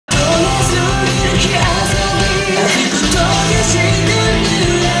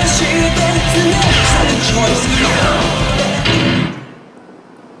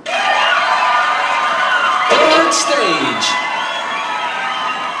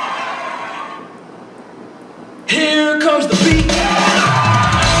the beat.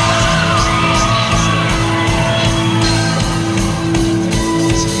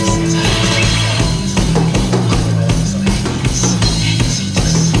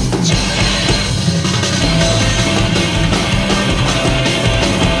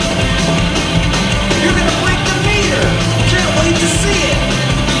 You're gonna break the meter. Can't wait to see it.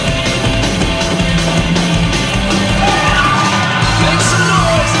 Make some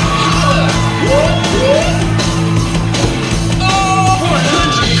noise. Holla. Oh,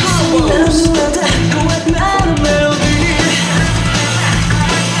 100 combos.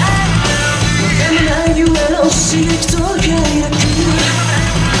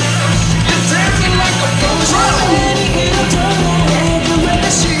 You're dancing like a pro.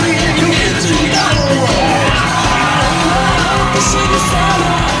 You get to double roll.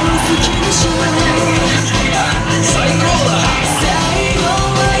 Psychola.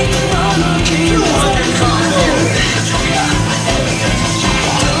 200 combos.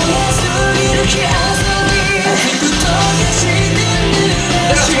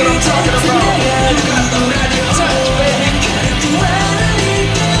 That's what I'm talking about. You got the magic touch, baby.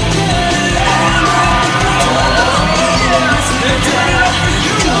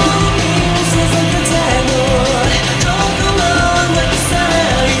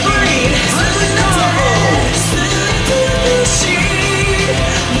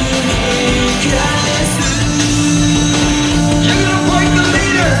 You're gonna break the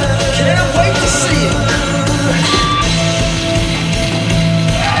meter. Can't wait to see it.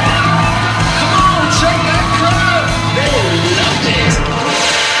 Come on, check that crowd. They loved it.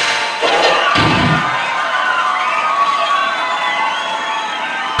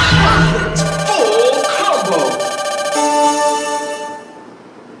 Perfect full combo.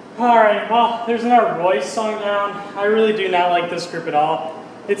 Alright, well, there's another Royz song down. I really do not like this group at all.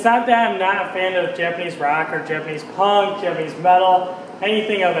 It's not that I'm not a fan of Japanese rock or Japanese punk, Japanese metal,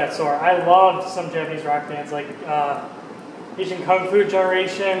 anything of that sort. I loved some Japanese rock bands like Asian Kung Fu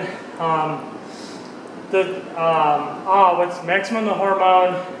Generation, what's Maximum the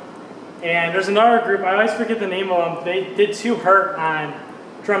Hormone, and there's another group, I always forget the name of them. They did Too Hurt on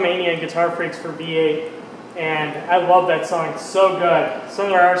Drum Mania and Guitar Freaks for V8. And I love that song, it's so good. Some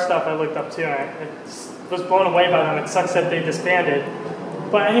of their stuff I looked up too, and I was blown away by them. It sucks that they disbanded.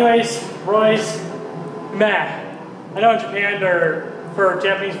 But anyways, Royz, meh. I know in Japan, for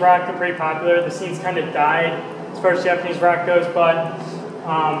Japanese rock, they're pretty popular. The scene's kind of died as far as Japanese rock goes, but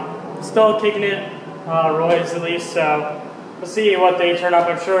still kicking it, Royz at least, so we'll see what they turn up.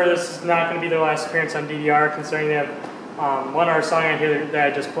 I'm sure this is not going to be their last appearance on DDR, considering they have one other song on here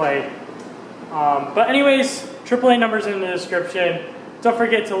that I just played. But anyways, AAA numbers in the description. Don't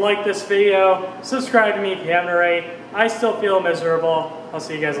forget to like this video, subscribe to me if you haven't already. I still feel miserable. I'll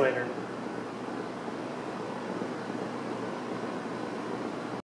see you guys later.